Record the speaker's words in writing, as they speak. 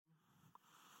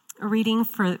A reading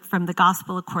from the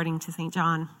Gospel according to St.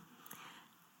 John.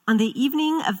 On the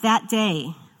evening of that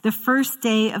day, the first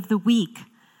day of the week,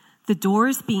 the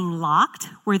doors being locked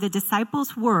where the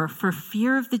disciples were for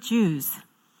fear of the Jews,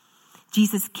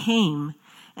 Jesus came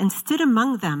and stood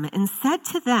among them and said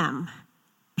to them,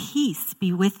 "Peace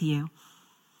be with you."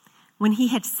 When he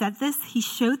had said this, he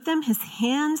showed them his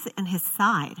hands and his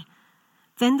side.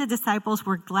 Then the disciples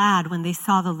were glad when they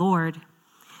saw the Lord.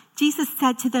 Jesus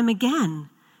said to them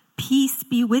again, "Peace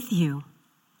be with you.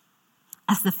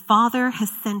 As the Father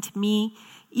has sent me,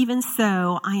 even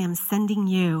so I am sending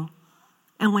you."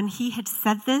 And when he had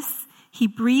said this, he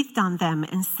breathed on them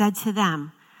and said to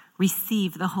them,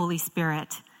 "Receive the Holy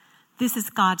Spirit." This is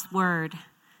God's word.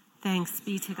 Thanks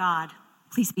be to God.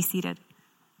 Please be seated.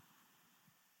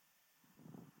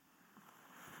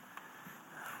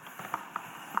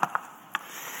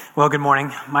 Well, good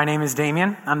morning. My name is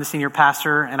Damien. I'm the senior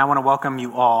pastor, and I want to welcome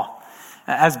you all.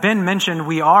 As Ben mentioned,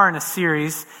 we are in a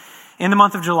series in the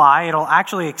month of July. It'll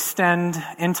actually extend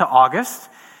into August,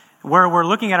 where we're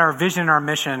looking at our vision and our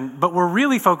mission, but we're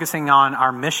really focusing on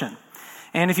our mission.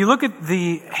 And if you look at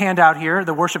the handout here,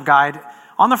 the worship guide,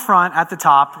 on the front at the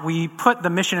top, we put the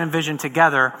mission and vision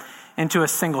together into a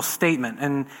single statement.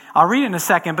 And I'll read it in a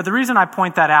second, but the reason I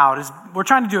point that out is we're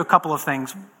trying to do a couple of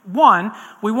things. One,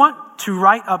 we want to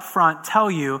right up front tell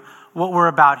you what we're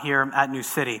about here at New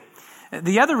City.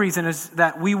 The other reason is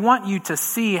that we want you to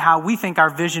see how we think our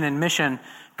vision and mission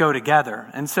go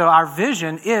together. And so our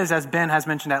vision is, as Ben has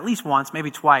mentioned at least once, maybe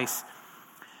twice,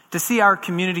 to see our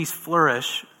communities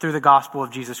flourish through the gospel of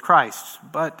Jesus Christ.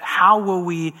 But how will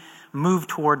we move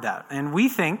toward that? And we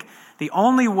think the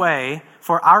only way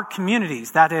for our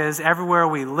communities, that is, everywhere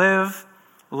we live,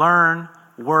 learn,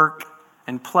 work,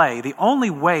 and play, the only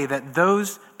way that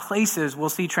those places will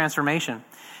see transformation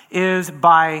is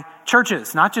by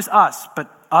churches, not just us, but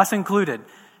us included,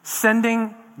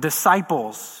 sending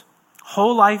disciples,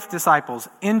 whole life disciples,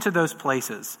 into those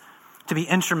places to be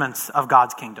instruments of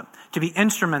God's kingdom, to be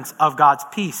instruments of God's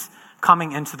peace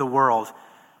coming into the world,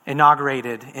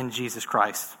 inaugurated in Jesus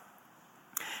Christ.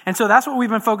 And so that's what we've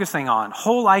been focusing on,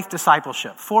 whole life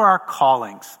discipleship for our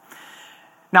callings.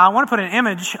 Now, I want to put an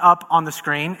image up on the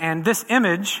screen, and this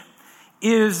image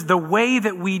is the way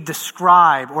that we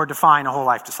describe or define a whole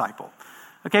life disciple.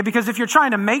 Okay, because if you're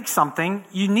trying to make something,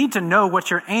 you need to know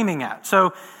what you're aiming at.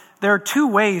 So there are two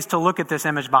ways to look at this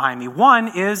image behind me. One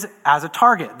is as a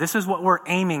target. This is what we're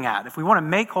aiming at. If we want to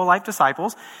make whole life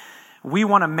disciples, we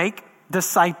want to make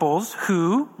disciples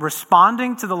who,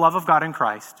 responding to the love of God in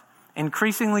Christ,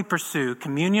 increasingly pursue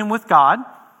communion with God,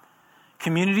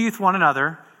 community with one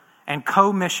another, and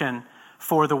co-mission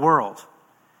for the world.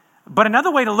 But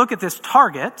another way to look at this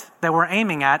target that we're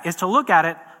aiming at is to look at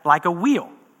it like a wheel.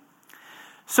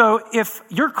 So if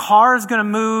your car is going to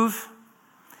move,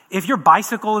 if your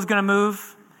bicycle is going to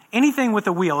move, anything with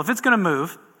a wheel, if it's going to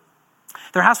move,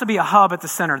 there has to be a hub at the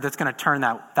center that's going to turn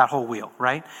that whole wheel,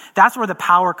 right? That's where the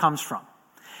power comes from.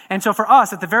 And so for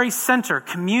us, at the very center,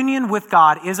 communion with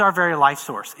God is our very life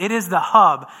source. It is the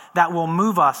hub that will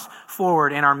move us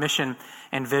forward in our mission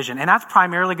and vision. And that's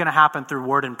primarily going to happen through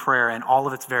word and prayer in all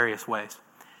of its various ways.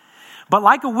 But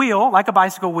like a wheel, like a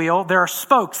bicycle wheel, there are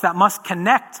spokes that must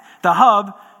connect the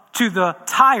hub to the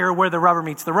tire where the rubber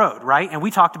meets the road, right? And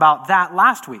we talked about that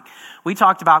last week. We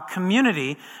talked about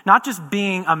community not just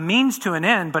being a means to an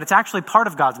end, but it's actually part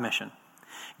of God's mission.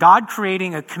 God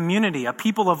creating a community, a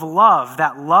people of love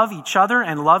that love each other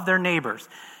and love their neighbors.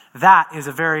 That is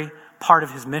a very part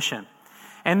of his mission.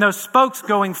 And those spokes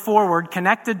going forward,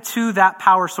 connected to that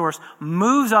power source,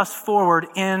 moves us forward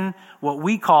in what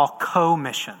we call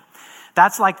co-mission.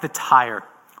 That's like the tire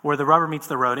where the rubber meets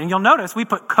the road. And you'll notice we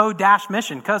put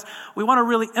co-mission because we want to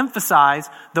really emphasize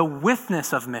the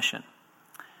withness of mission.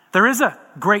 There is a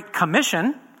great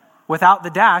commission without the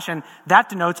dash, and that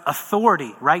denotes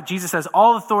authority, right? Jesus says,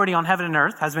 "All authority on heaven and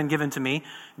earth has been given to me.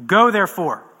 Go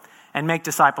therefore and make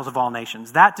disciples of all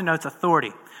nations." That denotes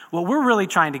authority. What we're really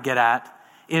trying to get at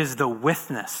is the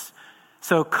withness.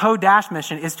 So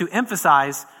co-mission is to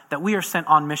emphasize that we are sent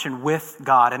on mission with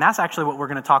God. And that's actually what we're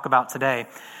going to talk about today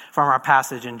from our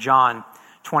passage in John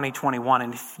 20:21.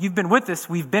 And if you've been with us,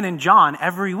 we've been in John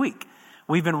every week.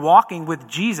 We've been walking with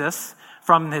Jesus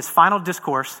from his final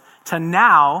discourse to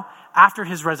now after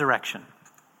his resurrection.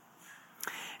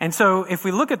 And so if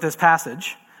we look at this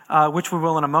passage, which we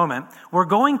will in a moment, we're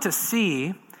going to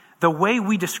see the way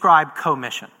we describe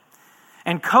co-mission.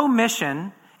 And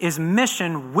co-mission is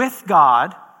mission with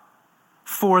God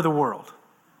for the world.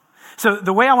 So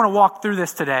the way I want to walk through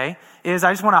this today is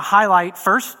I just want to highlight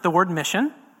first the word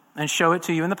mission and show it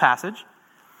to you in the passage.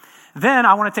 Then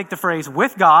I want to take the phrase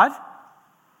with God,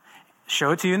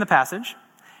 show it to you in the passage,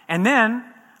 and then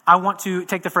I want to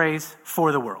take the phrase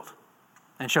for the world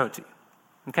and show it to you.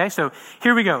 Okay, so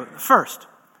here we go. First,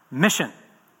 mission.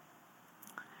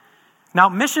 Now,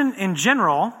 mission in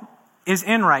general is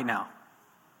in right now.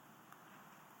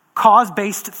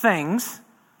 Cause-based things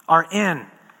are in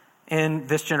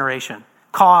this generation.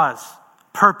 Cause,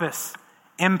 purpose,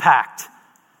 impact.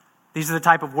 These are the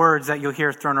type of words that you'll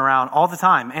hear thrown around all the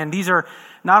time. And these are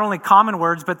not only common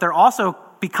words, but they're also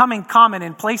becoming common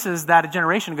in places that a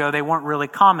generation ago they weren't really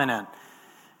common in.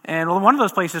 And one of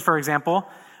those places, for example,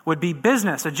 would be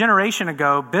business. A generation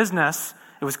ago, business,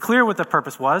 it was clear what the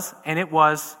purpose was, and it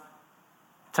was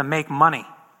to make money.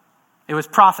 It was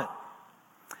profit.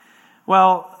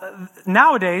 Well,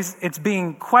 nowadays, it's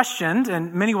being questioned,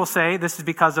 and many will say this is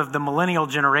because of the millennial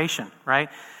generation, right?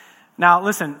 Now,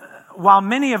 listen, while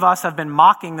many of us have been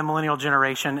mocking the millennial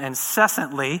generation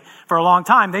incessantly for a long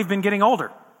time, they've been getting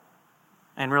older.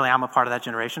 And really, I'm a part of that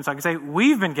generation, so I can say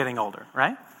we've been getting older,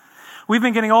 right? We've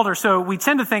been getting older, so we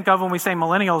tend to think of when we say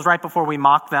millennials right before we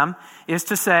mock them, is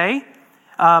to say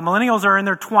millennials are in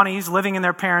their 20s, living in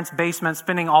their parents' basement,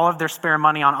 spending all of their spare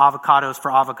money on avocados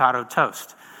for avocado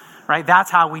toast, right?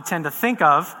 That's how we tend to think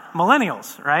of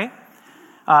millennials, right?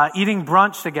 Eating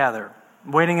brunch together,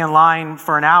 waiting in line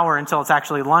for an hour until it's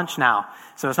actually lunch now,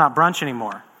 so it's not brunch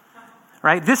anymore,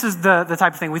 right? This is the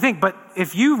type of thing we think. But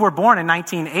if you were born in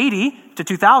 1980 to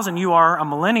 2000, you are a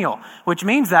millennial, which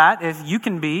means that if you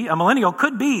can be, a millennial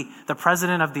could be the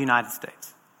president of the United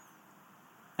States.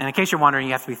 And in case you're wondering,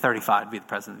 you have to be 35 to be the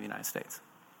president of the United States.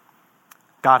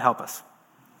 God help us.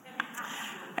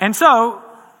 And so,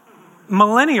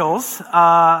 millennials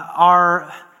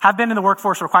have been in the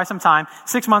workforce for quite some time.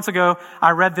 6 months ago,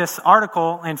 I read this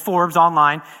article in Forbes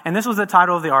online, and this was the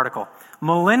title of the article.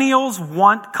 Millennials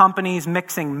want companies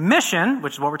mixing mission,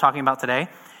 which is what we're talking about today,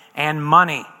 and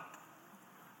money.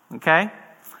 Okay?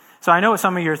 So I know what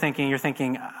some of you are thinking. You're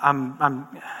thinking, I'm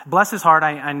bless his heart,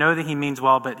 I know that he means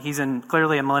well, but he's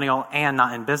clearly a millennial and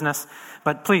not in business.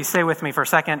 But please stay with me for a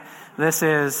second. This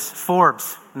is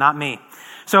Forbes, not me.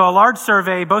 So a large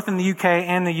survey, both in the UK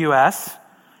and the US,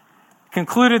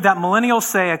 concluded that millennials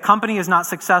say a company is not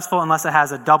successful unless it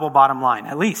has a double bottom line,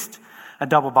 at least a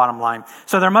double bottom line.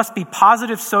 So there must be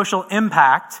positive social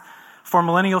impact for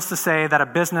millennials to say that a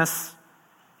business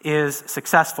is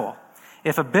successful.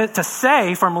 To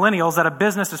say for millennials that a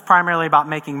business is primarily about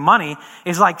making money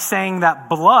is like saying that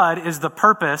blood is the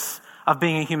purpose of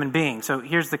being a human being. So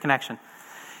here's the connection.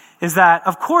 Is that,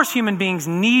 of course, human beings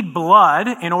need blood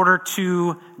in order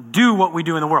to do what we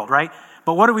do in the world, right?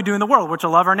 But what do we do in the world? We're to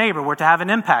love our neighbor. We're to have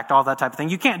an impact, all that type of thing.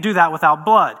 You can't do that without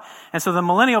blood. And so the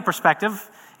millennial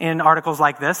perspective in articles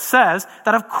like this says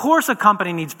that of course a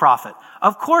company needs profit.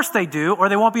 Of course they do, or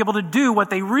they won't be able to do what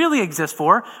they really exist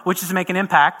for, which is to make an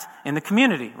impact in the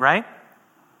community, right?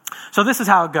 So this is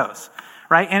how it goes,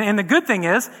 right? And the good thing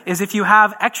is if you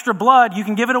have extra blood, you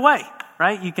can give it away,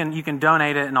 right? You can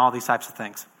donate it and all these types of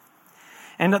things.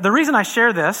 And the reason I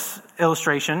share this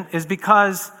illustration is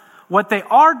because what they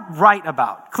are right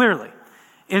about, clearly,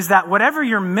 is that whatever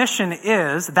your mission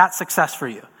is, that's success for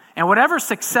you. And whatever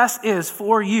success is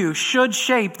for you should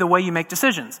shape the way you make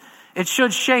decisions. It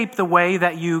should shape the way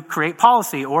that you create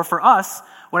policy. Or for us,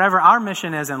 whatever our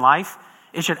mission is in life,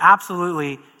 it should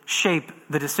absolutely shape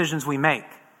the decisions we make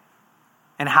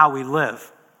and how we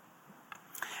live.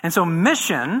 And so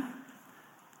mission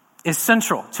is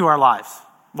central to our lives,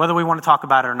 whether we want to talk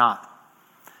about it or not.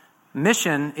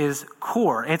 Mission is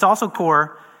core. It's also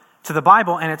core to the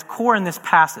Bible, and it's core in this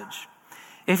passage.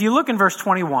 If you look in verse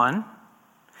 21,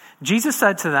 Jesus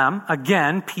said to them,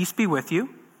 again, peace be with you.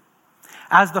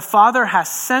 As the Father has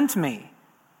sent me,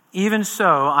 even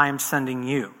so I am sending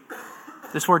you.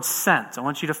 This word sent, I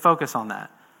want you to focus on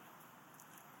that.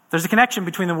 There's a connection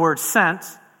between the word sent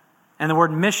and the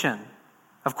word mission.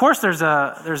 Of course, there's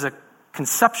a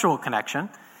conceptual connection.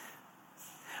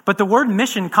 But the word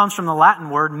mission comes from the Latin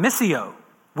word missio,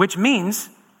 which means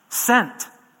sent.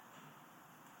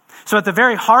 So at the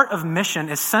very heart of mission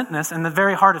is sentness, and the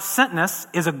very heart of sentness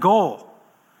is a goal,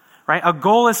 right? A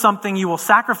goal is something you will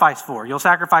sacrifice for. You'll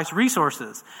sacrifice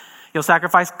resources. You'll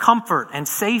sacrifice comfort and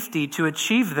safety to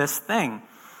achieve this thing.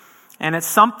 And it's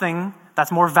something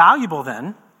that's more valuable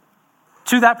then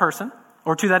to that person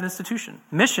or to that institution.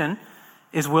 Mission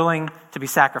is willing to be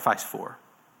sacrificed for.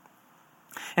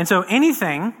 And so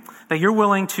anything that you're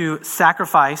willing to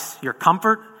sacrifice your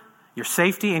comfort, your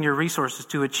safety, and your resources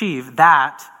to achieve,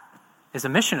 that is a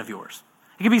mission of yours.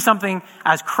 It could be something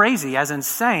as crazy, as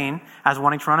insane as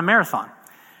wanting to run a marathon,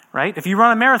 right? If you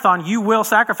run a marathon, you will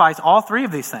sacrifice all three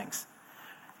of these things.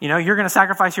 You know, you're going to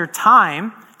sacrifice your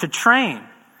time to train.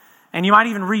 And you might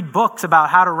even read books about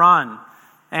how to run.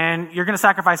 And you're going to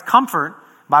sacrifice comfort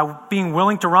by being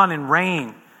willing to run in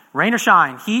rain or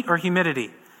shine, heat or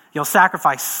humidity. You'll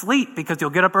sacrifice sleep because you'll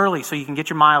get up early so you can get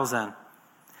your miles in.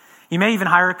 You may even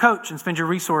hire a coach and spend your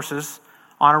resources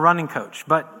on a running coach.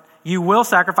 But you will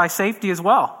sacrifice safety as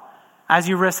well, as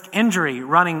you risk injury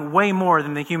running way more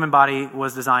than the human body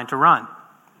was designed to run.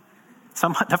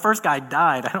 The first guy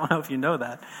died. I don't know if you know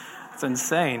that. It's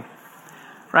insane,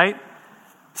 right?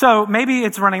 So maybe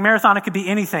it's running a marathon. It could be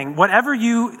anything. Whatever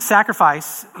you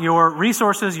sacrifice your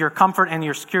resources, your comfort, and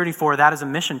your security for, that is a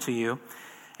mission to you,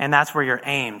 and that's where you're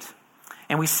aimed.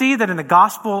 And we see that in the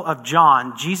Gospel of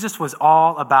John, Jesus was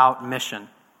all about mission.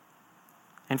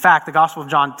 In fact, the Gospel of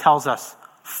John tells us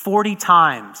 40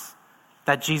 times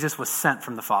that Jesus was sent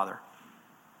from the Father.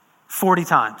 40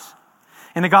 times.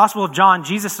 In the Gospel of John,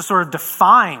 Jesus is sort of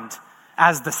defined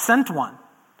as the sent one,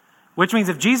 which means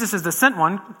if Jesus is the sent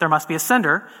one, there must be a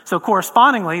sender. So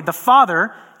correspondingly, the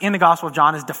Father in the Gospel of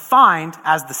John is defined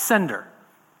as the sender.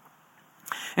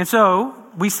 And so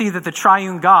we see that the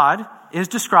triune God is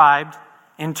described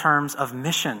in terms of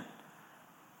mission.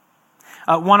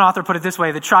 One author put it this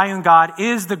way: the triune God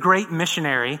is the great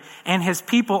missionary, and his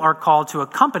people are called to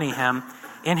accompany him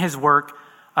in his work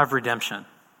of redemption.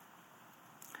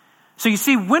 So you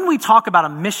see, when we talk about a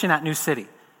mission at New City,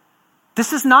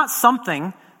 this is not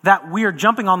something that we are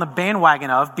jumping on the bandwagon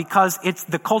of because it's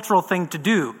the cultural thing to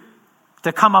do,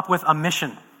 to come up with a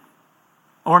mission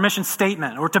or a mission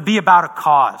statement or to be about a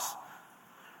cause,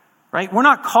 right? We're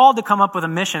not called to come up with a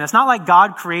mission. It's not like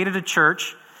God created a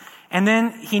church and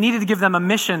then he needed to give them a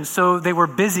mission so they were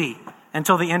busy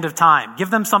until the end of time. Give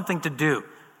them something to do.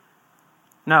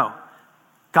 No,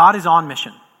 God is on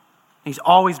mission. He's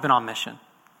always been on mission.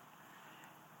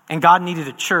 And God needed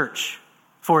a church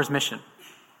for his mission.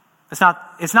 It's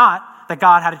not that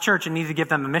God had a church and needed to give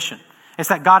them a mission. It's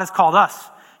that God has called us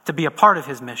to be a part of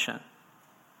his mission.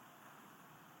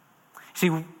 See,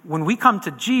 when we come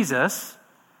to Jesus,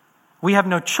 we have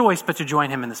no choice but to join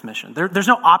him in this mission. There's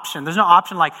no option. There's no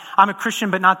option like, I'm a Christian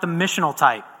but not the missional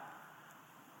type.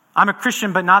 I'm a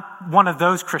Christian but not one of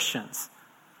those Christians.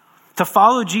 To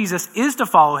follow Jesus is to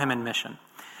follow him in mission.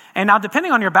 And now,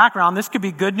 depending on your background, this could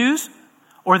be good news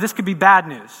or this could be bad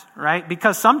news, right?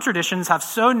 Because some traditions have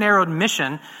so narrowed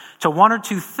mission to one or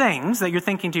two things that you're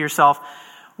thinking to yourself,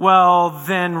 well,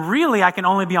 then really I can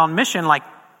only be on mission like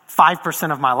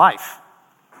 5% of my life,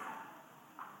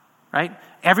 right?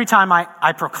 Every time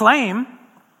I proclaim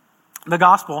the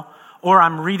gospel or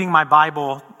I'm reading my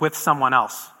Bible with someone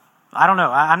else. I don't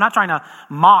know. I'm not trying to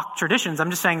mock traditions. I'm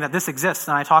just saying that this exists,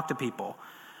 and I talk to people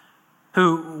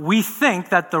who we think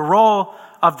that the role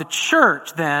of the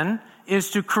church then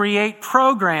is to create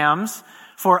programs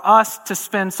for us to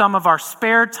spend some of our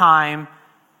spare time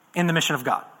in the mission of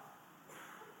God.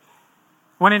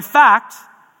 When in fact,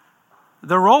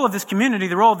 the role of this community,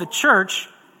 the role of the church,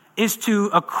 is to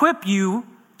equip you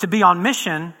to be on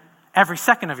mission every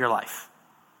second of your life.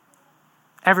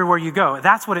 Everywhere you go.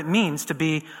 That's what it means to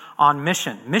be on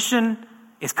mission. Mission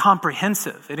is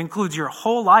comprehensive. It includes your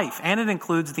whole life, and it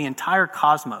includes the entire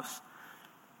cosmos.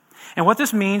 And what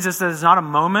this means is that it's not a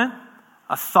moment,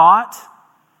 a thought,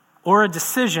 or a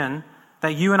decision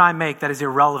that you and I make that is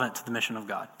irrelevant to the mission of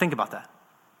God. Think about that.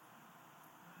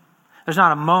 There's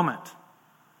not a moment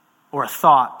or a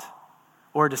thought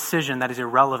or a decision that is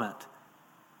irrelevant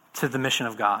to the mission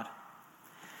of God.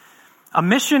 A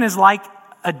mission is like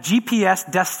a GPS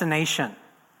destination,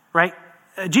 right?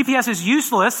 A GPS is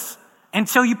useless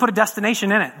until you put a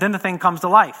destination in it. Then the thing comes to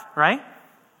life, right?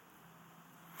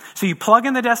 So you plug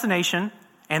in the destination,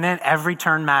 and then every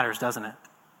turn matters, doesn't it?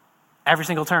 Every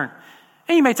single turn.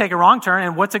 And you may take a wrong turn,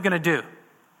 and what's it going to do?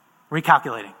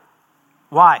 Recalculating.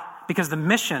 Why? Because the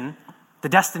mission, the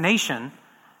destination,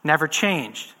 never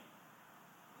changed.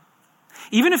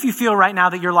 Even if you feel right now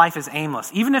that your life is aimless,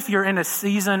 even if you're in a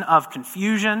season of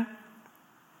confusion,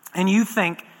 and you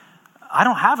think, I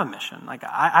don't have a mission. Like,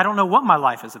 I don't know what my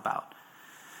life is about.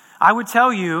 I would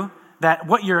tell you that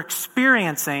what you're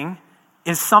experiencing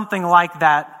is something like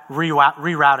that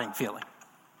rerouting feeling.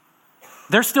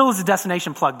 There still is a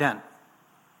destination plugged in.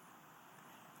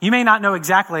 You may not know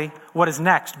exactly what is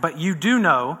next, but you do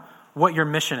know what your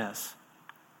mission is.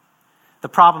 The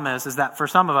problem is that for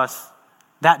some of us,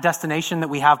 that destination that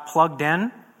we have plugged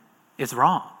in is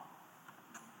wrong.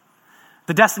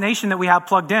 The destination that we have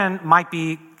plugged in might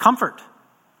be comfort.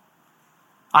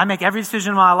 I make every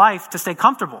decision in my life to stay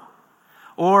comfortable.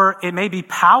 Or it may be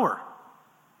power.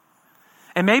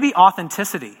 It may be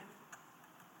authenticity.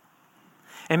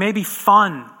 It may be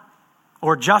fun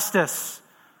or justice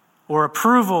or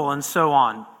approval and so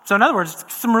on. So in other words,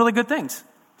 some really good things.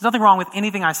 There's nothing wrong with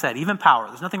anything I said, even power.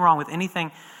 There's nothing wrong with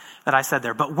anything that I said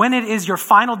there. But when it is your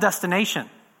final destination,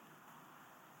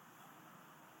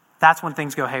 that's when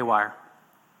things go haywire.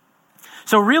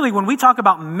 So really, when we talk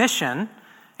about mission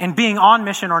and being on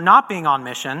mission or not being on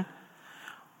mission,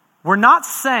 we're not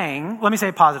saying, let me say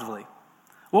it positively.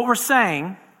 What we're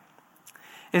saying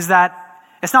is that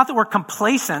it's not that we're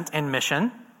complacent in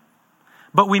mission,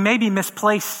 but we may be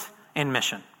misplaced in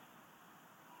mission.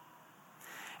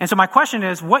 And so my question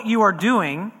is, what you are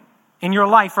doing in your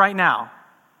life right now,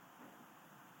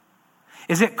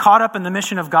 is it caught up in the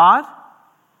mission of God?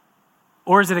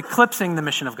 Or is it eclipsing the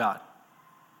mission of God?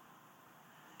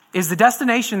 Is the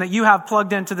destination that you have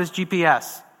plugged into this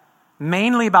GPS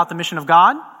mainly about the mission of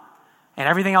God and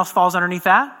everything else falls underneath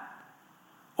that?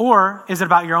 Or is it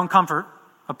about your own comfort,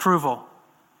 approval,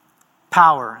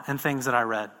 power, and things that I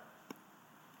read?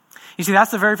 You see,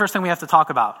 that's the very first thing we have to talk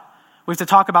about. We have to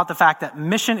talk about the fact that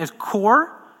mission is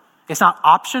core, it's not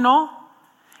optional,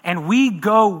 and we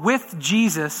go with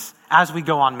Jesus as we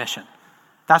go on mission.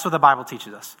 That's what the Bible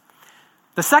teaches us.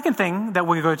 The second thing that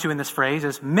we go to in this phrase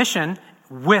is mission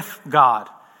with God.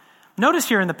 Notice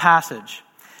here in the passage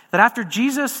that after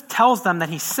Jesus tells them that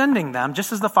he's sending them,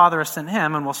 just as the Father has sent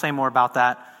him, and we'll say more about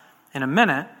that in a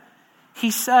minute, he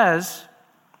says,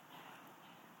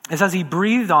 it says he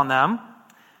breathed on them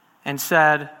and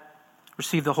said,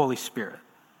 receive the Holy Spirit.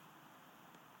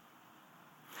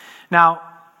 Now,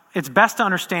 it's best to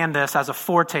understand this as a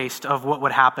foretaste of what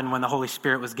would happen when the Holy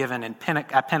Spirit was given at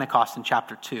Pentecost in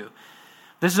chapter 2.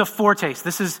 This is a foretaste.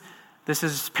 This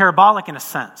is parabolic in a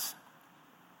sense.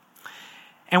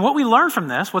 And what we learn from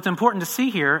this, what's important to see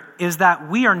here, is that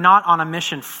we are not on a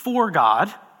mission for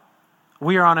God.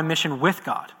 We are on a mission with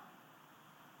God.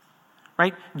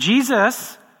 Right?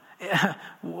 Jesus,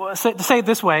 to say it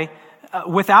this way,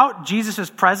 without Jesus'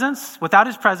 presence, without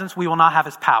his presence, we will not have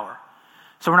his power.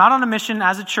 So we're not on a mission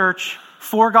as a church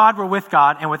for God, we're with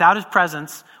God, and without his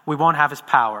presence, we won't have his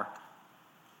power.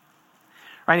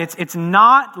 Right? It's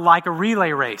not like a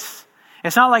relay race.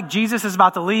 It's not like Jesus is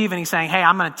about to leave and he's saying, hey,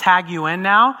 I'm going to tag you in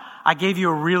now. I gave you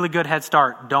a really good head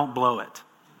start. Don't blow it.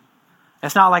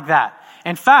 It's not like that.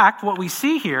 In fact, what we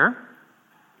see here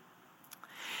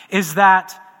is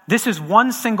that this is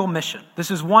one single mission. This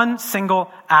is one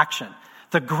single action.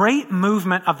 The great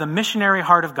movement of the missionary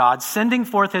heart of God, sending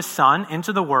forth his Son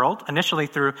into the world, initially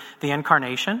through the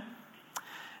incarnation,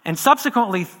 and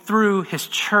subsequently through his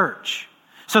church.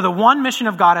 So the one mission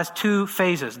of God has two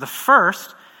phases. The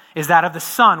first is that of the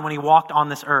Son when he walked on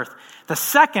this earth. The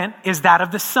second is that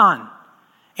of the Son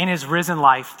in his risen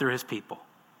life through his people.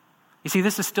 You see,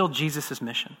 this is still Jesus'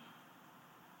 mission.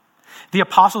 The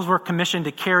apostles were commissioned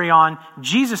to carry on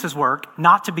Jesus' work,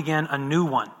 not to begin a new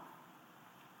one.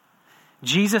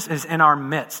 Jesus is in our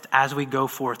midst as we go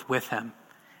forth with him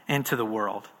into the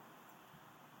world.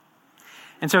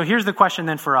 And so here's the question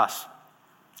then for us.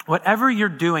 Whatever you're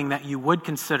doing that you would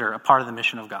consider a part of the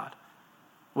mission of God,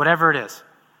 whatever it is,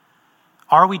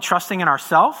 are we trusting in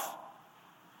ourselves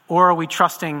or are we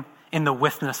trusting in the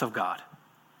withness of God?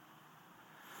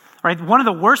 Right? One of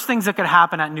the worst things that could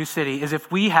happen at New City is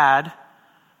if we had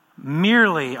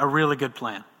merely a really good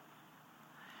plan.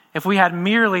 If we had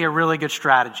merely a really good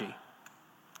strategy.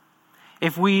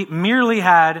 If we merely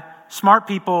had smart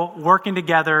people working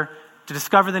together to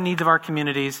discover the needs of our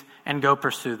communities and go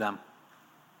pursue them.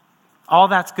 All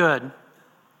that's good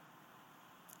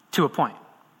to a point.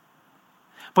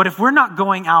 But if we're not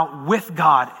going out with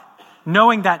God,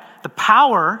 knowing that the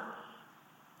power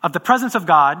of the presence of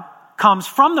God comes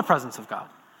from the presence of God,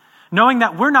 knowing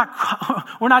that we're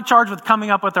not charged with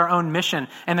coming up with our own mission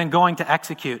and then going to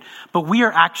execute, but we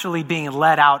are actually being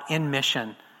led out in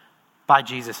mission by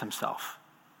Jesus himself.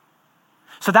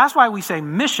 So that's why we say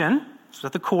mission is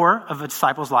at the core of a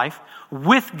disciple's life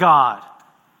with God.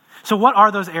 So what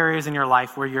are those areas in your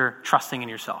life where you're trusting in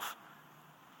yourself?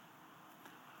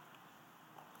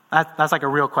 That's like a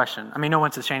real question. I mean, no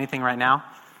one to say anything right now,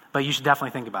 but you should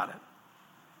definitely think about it.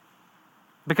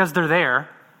 Because they're there,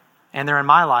 and they're in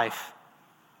my life.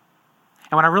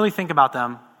 And when I really think about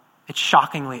them, it's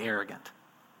shockingly arrogant.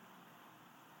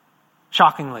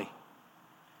 Shockingly,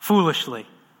 foolishly,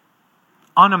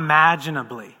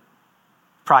 unimaginably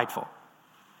prideful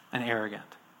and arrogant.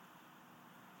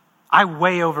 I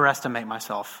way overestimate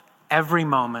myself every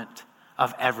moment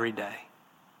of every day.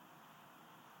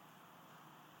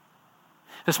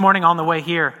 This morning on the way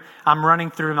here, I'm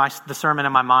running through the sermon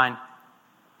in my mind.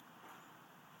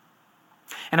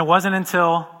 And it wasn't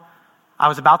until I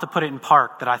was about to put it in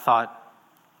park that I thought,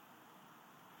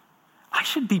 I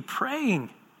should be praying.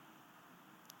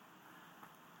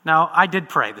 Now, I did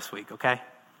pray this week, okay?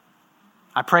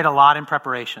 I prayed a lot in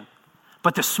preparation.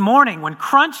 But this morning, when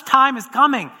crunch time is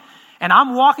coming, and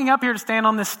I'm walking up here to stand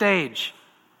on this stage,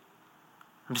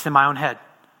 I'm just in my own head.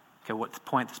 Okay, what's the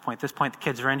point, this point, this point? The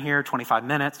kids are in here, 25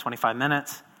 minutes.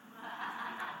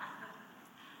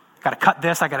 Got to cut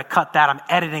this, I got to cut that. I'm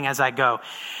editing as I go.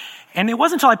 And it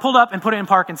wasn't until I pulled up and put it in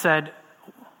park and said,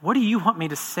 what do you want me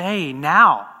to say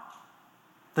now,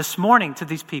 this morning, to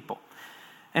these people?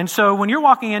 And so when you're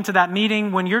walking into that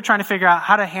meeting, when you're trying to figure out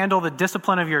how to handle the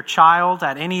discipline of your child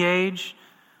at any age,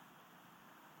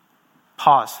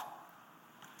 pause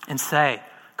and say,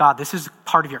 God, this is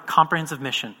part of your comprehensive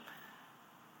mission,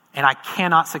 and I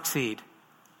cannot succeed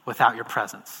without your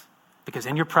presence, because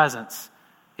in your presence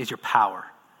is your power,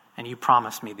 and you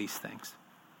promised me these things.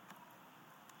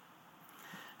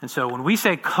 And so when we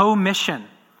say co-mission,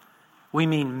 we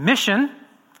mean mission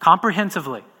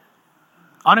comprehensively,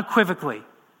 unequivocally,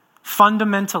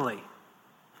 fundamentally.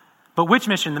 But which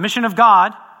mission? The mission of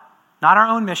God, not our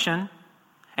own mission,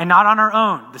 and not on our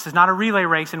own. This is not a relay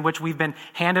race in which we've been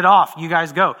handed off. You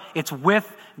guys go. It's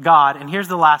with God. And here's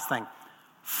the last thing.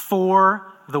 For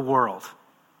the world.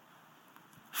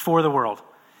 For the world.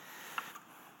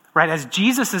 Right? As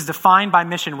Jesus is defined by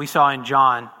mission, we saw in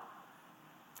John,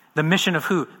 the mission of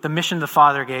who? The mission the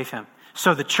Father gave him.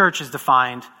 So the church is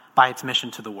defined by its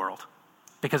mission to the world,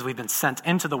 because we've been sent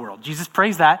into the world. Jesus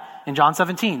prays that in John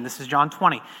 17. This is John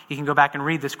 20. You can go back and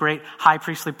read this great high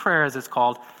priestly prayer, as it's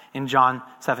called, in John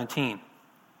 17.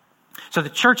 So the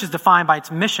church is defined by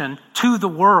its mission to the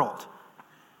world.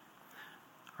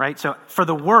 Right? So for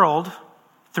the world,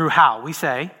 through how? We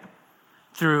say,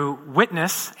 through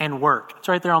witness and work. It's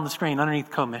right there on the screen underneath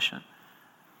co-mission.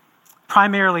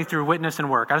 Primarily through witness and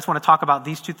work. I just want to talk about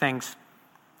these two things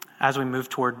as we move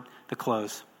toward the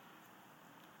close.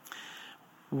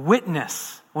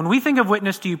 Witness. When we think of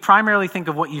witness, do you primarily think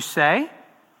of what you say?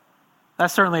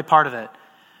 That's certainly a part of it.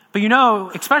 But you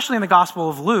know, especially in the Gospel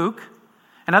of Luke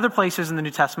and other places in the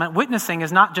New Testament, witnessing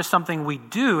is not just something we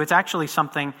do, it's actually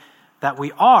something that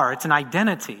we are. It's an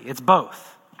identity. It's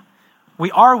both. We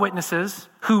are witnesses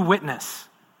who witness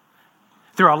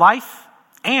through our life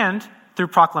and through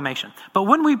proclamation. But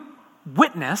when we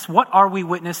witness, what are we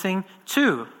witnessing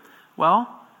to? Well,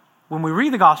 when we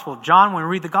read the Gospel of John, when we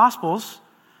read the Gospels,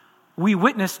 we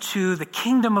witness to the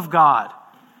kingdom of God.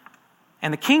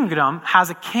 And the kingdom has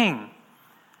a king.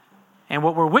 And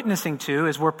what we're witnessing to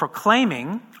is we're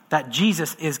proclaiming that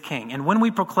Jesus is king. And when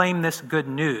we proclaim this good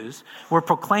news, we're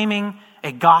proclaiming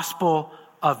a gospel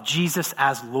of Jesus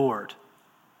as Lord.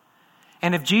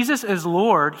 And if Jesus is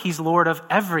Lord, he's Lord of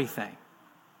everything.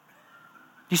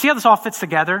 Do you see how this all fits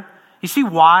together? You see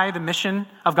why the mission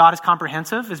of God is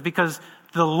comprehensive? Is because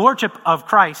the lordship of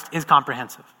Christ is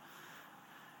comprehensive.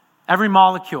 Every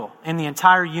molecule in the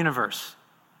entire universe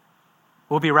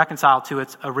will be reconciled to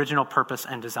its original purpose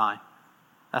and design.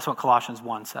 That's what Colossians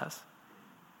 1 says.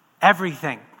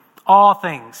 Everything, all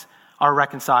things are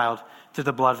reconciled to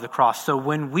the blood of the cross. So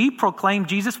when we proclaim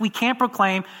Jesus, we can't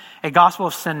proclaim a gospel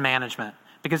of sin management,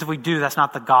 because if we do, that's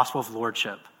not the gospel of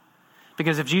lordship.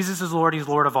 Because if Jesus is Lord, he's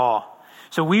Lord of all.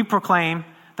 So we proclaim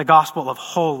the gospel of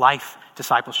whole life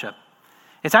discipleship.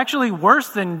 It's actually worse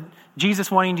than Jesus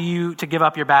wanting you to give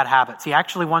up your bad habits. He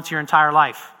actually wants your entire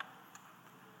life.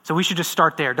 So we should just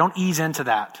start there. Don't ease into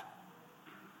that.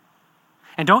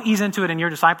 And don't ease into it in your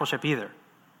discipleship either,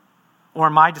 or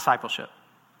in my discipleship.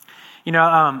 You know,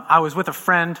 I was with a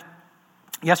friend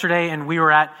yesterday, and we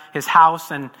were at his house,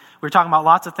 and we were talking about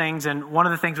lots of things, and one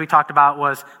of the things we talked about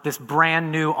was this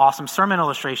brand new awesome sermon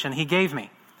illustration he gave me.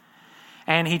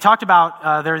 And he talked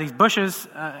about there are these bushes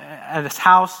at his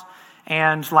house,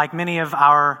 and like many of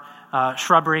our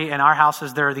shrubbery in our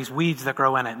houses, there are these weeds that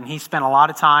grow in it. And he spent a lot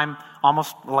of time,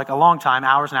 almost like a long time,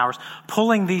 hours and hours,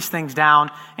 pulling these things down.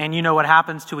 And you know what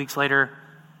happens 2 weeks later?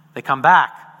 They come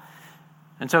back.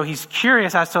 And so he's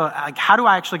curious as to, like, how do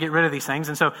I actually get rid of these things?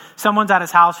 And so someone's at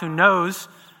his house who knows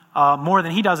more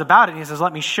than he does about it. And he says,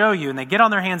 let me show you. And they get on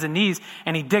their hands and knees,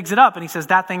 and he digs it up, and he says,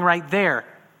 that thing right there,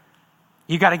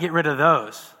 you got to get rid of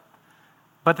those.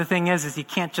 But the thing is you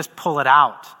can't just pull it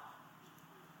out.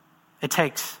 It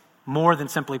takes more than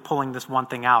simply pulling this one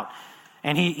thing out.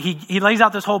 And he lays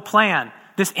out this whole plan,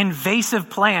 this invasive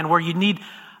plan where you need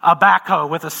a backhoe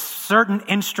with a certain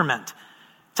instrument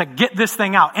to get this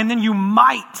thing out. And then you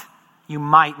might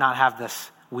not have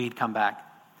this weed come back.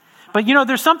 But you know,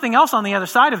 there's something else on the other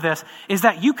side of this, is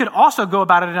that you could also go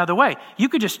about it another way. You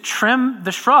could just trim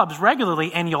the shrubs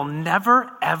regularly and you'll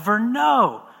never, ever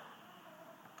know.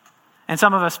 And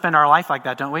some of us spend our life like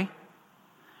that, don't we?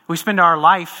 We spend our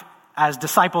life as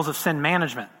disciples of sin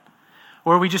management,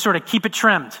 where we just sort of keep it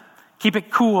trimmed, keep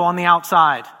it cool on the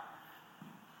outside.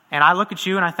 And I look at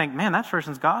you and I think, man, that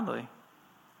person's godly.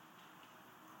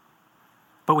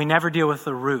 but we never deal with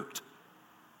the root.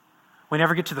 We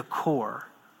never get to the core,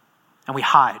 and we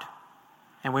hide,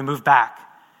 and we move back,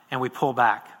 and we pull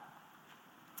back.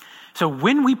 So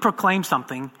when we proclaim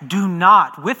something, do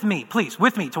not, with me, please,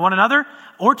 with me, to one another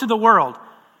or to the world,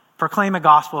 proclaim a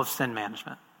gospel of sin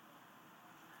management.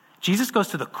 Jesus goes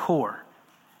to the core,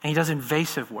 and he does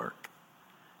invasive work.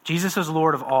 Jesus is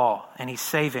Lord of all, and he's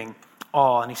saving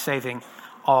all, and he's saving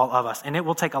all of us. And it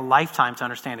will take a lifetime to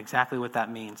understand exactly what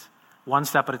that means, one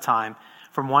step at a time,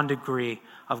 from one degree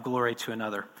of glory to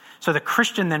another. So the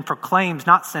Christian then proclaims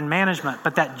not sin management,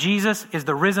 but that Jesus is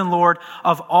the risen Lord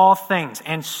of all things.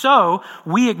 And so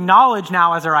we acknowledge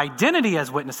now as our identity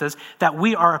as witnesses that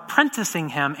we are apprenticing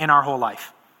him in our whole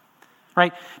life.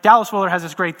 Right? Dallas Willard has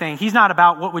this great thing. He's not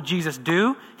about what would Jesus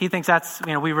do. He thinks that's,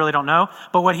 we really don't know.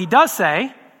 But what he does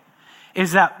say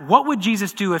is that what would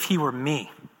Jesus do if he were me?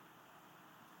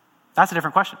 That's a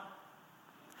different question.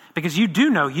 Because you do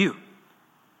know you.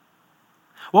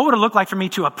 What would it look like for me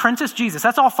to apprentice Jesus?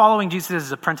 That's all following Jesus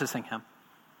is apprenticing him,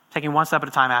 taking one step at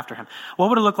a time after him. What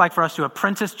would it look like for us to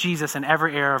apprentice Jesus in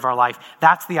every area of our life?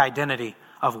 That's the identity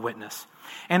of witness.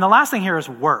 And the last thing here is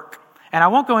work. And I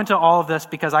won't go into all of this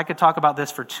because I could talk about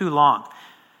this for too long.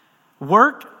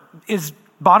 Work is,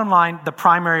 bottom line, the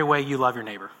primary way you love your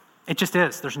neighbor. It just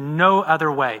is. There's no other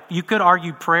way. You could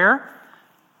argue prayer.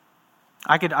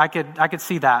 I could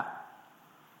see that.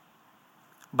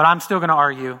 But I'm still going to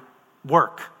argue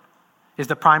work is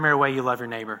the primary way you love your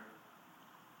neighbor.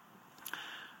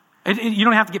 You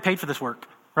don't have to get paid for this work,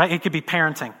 right? It could be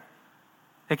parenting.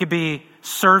 It could be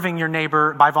serving your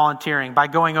neighbor by volunteering, by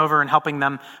going over and helping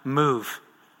them move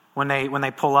when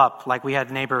they pull up, like we had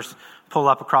neighbors pull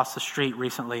up across the street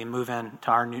recently and move in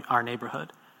to our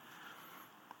neighborhood.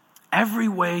 Every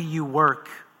way you work,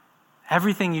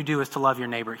 everything you do is to love your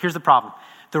neighbor. Here's the problem.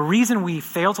 The reason we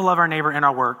fail to love our neighbor in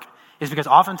our work is because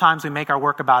oftentimes we make our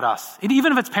work about us.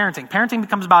 Even if it's parenting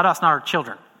becomes about us, not our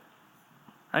children.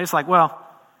 Right? It's like, well,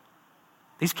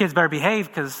 these kids better behave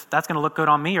because that's going to look good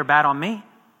on me or bad on me.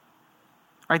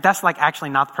 Right? That's like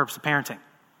actually not the purpose of parenting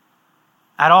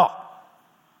at all.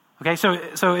 Okay,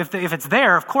 so if it's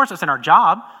there, of course it's in our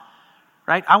job,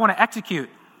 right? I want to execute,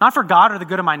 not for God or the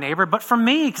good of my neighbor, but for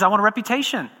me because I want a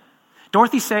reputation.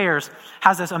 Dorothy Sayers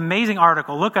has this amazing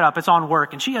article. Look it up. It's on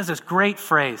Work. And she has this great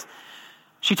phrase.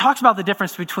 She talks about the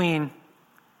difference between,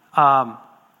 oh,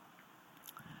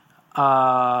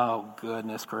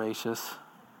 goodness gracious,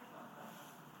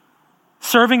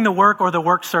 serving the work or the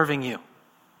work serving you.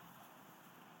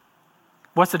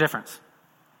 What's the difference?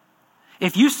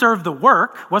 If you serve the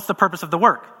work, what's the purpose of the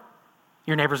work?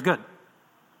 Your neighbor's good.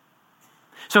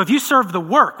 So if you serve the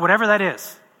work, whatever that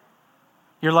is,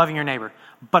 you're loving your neighbor.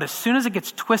 But as soon as it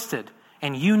gets twisted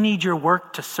and you need your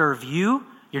work to serve you,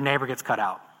 your neighbor gets cut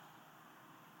out.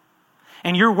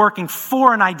 And you're working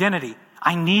for an identity.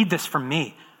 I need this for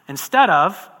me. Instead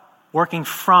of working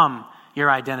from your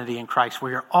identity in Christ,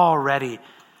 where you're already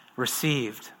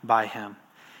received by him.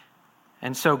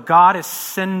 And so God is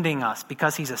sending us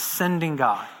because he's a sending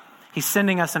God. He's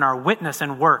sending us in our witness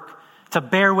and work to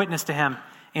bear witness to him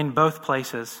in both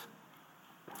places.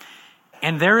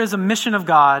 And there is a mission of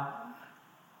God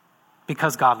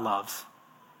because God loves.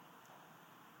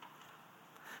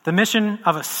 The mission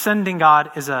of a sending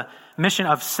God is a mission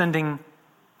of sending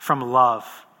from love.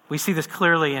 We see this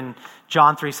clearly in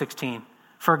John 3:16.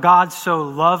 For God so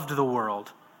loved the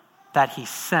world that he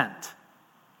sent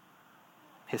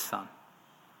his son.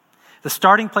 The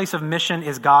starting place of mission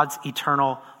is God's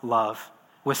eternal love,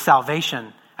 with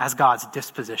salvation as God's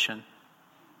disposition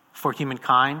for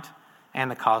humankind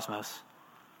and the cosmos.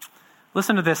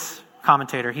 Listen to this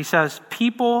commentator. He says,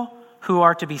 people who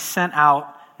are to be sent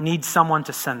out need someone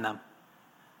to send them.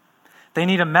 They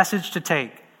need a message to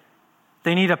take.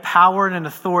 They need a power and an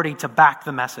authority to back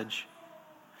the message.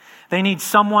 They need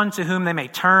someone to whom they may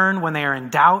turn when they are in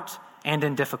doubt and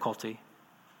in difficulty.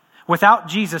 Without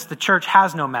Jesus, the church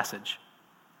has no message.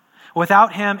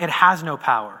 Without him, it has no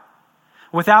power.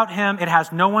 Without him, it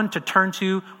has no one to turn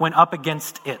to when up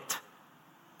against it.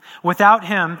 Without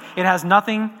him, it has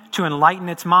nothing to enlighten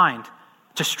its mind,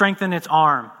 to strengthen its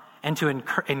arm, and to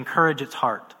encourage its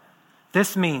heart.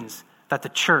 This means that the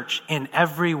church in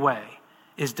every way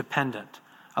is dependent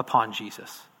upon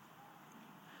Jesus.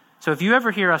 So if you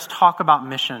ever hear us talk about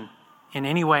mission in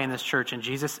any way in this church and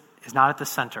Jesus is not at the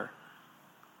center,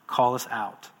 call us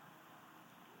out.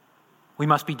 We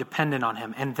must be dependent on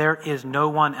him, and there is no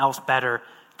one else better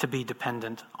to be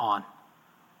dependent on.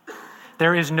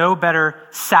 There is no better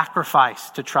sacrifice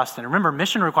to trust in. Remember,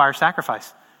 mission requires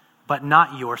sacrifice, but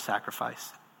not your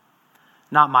sacrifice.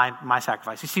 Not my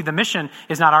sacrifice. You see, the mission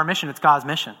is not our mission, it's God's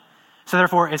mission. So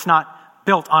therefore, it's not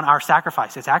built on our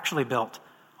sacrifice. It's actually built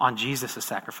on Jesus'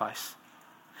 sacrifice.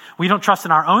 We don't trust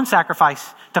in our own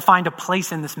sacrifice to find a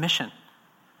place in this mission.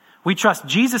 We trust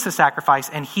Jesus' sacrifice,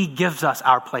 and he gives us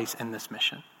our place in this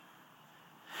mission.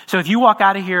 So if you walk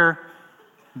out of here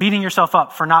beating yourself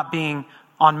up for not being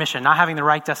on mission, not having the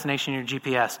right destination in your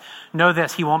GPS, know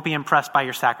this: he won't be impressed by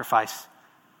your sacrifice.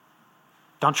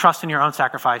 Don't trust in your own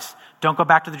sacrifice. Don't go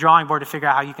back to the drawing board to figure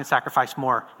out how you can sacrifice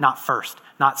more. Not first,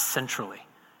 not centrally.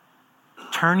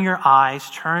 Turn your eyes,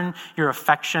 turn your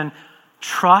affection,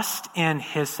 trust in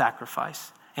his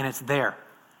sacrifice. And it's there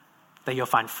that you'll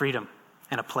find freedom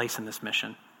and a place in this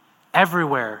mission.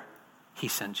 Everywhere he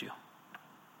sends you.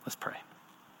 Let's pray.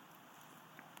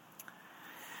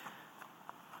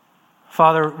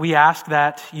 Father, we ask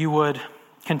that you would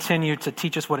continue to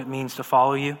teach us what it means to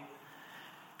follow you.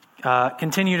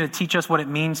 Continue to teach us what it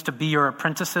means to be your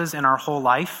apprentices in our whole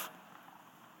life.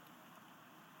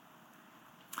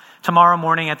 Tomorrow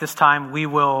morning at this time, we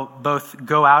will both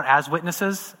go out as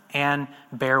witnesses and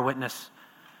bear witness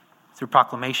through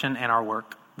proclamation and our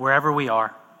work, wherever we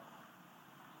are.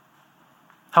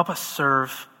 Help us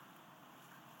serve,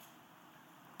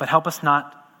 but help us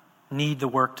not need the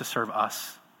work to serve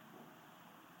us.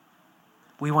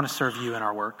 We want to serve you in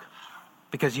our work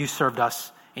because you served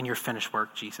us in your finished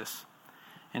work, Jesus.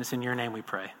 And it's in your name we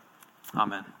pray.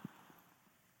 Amen.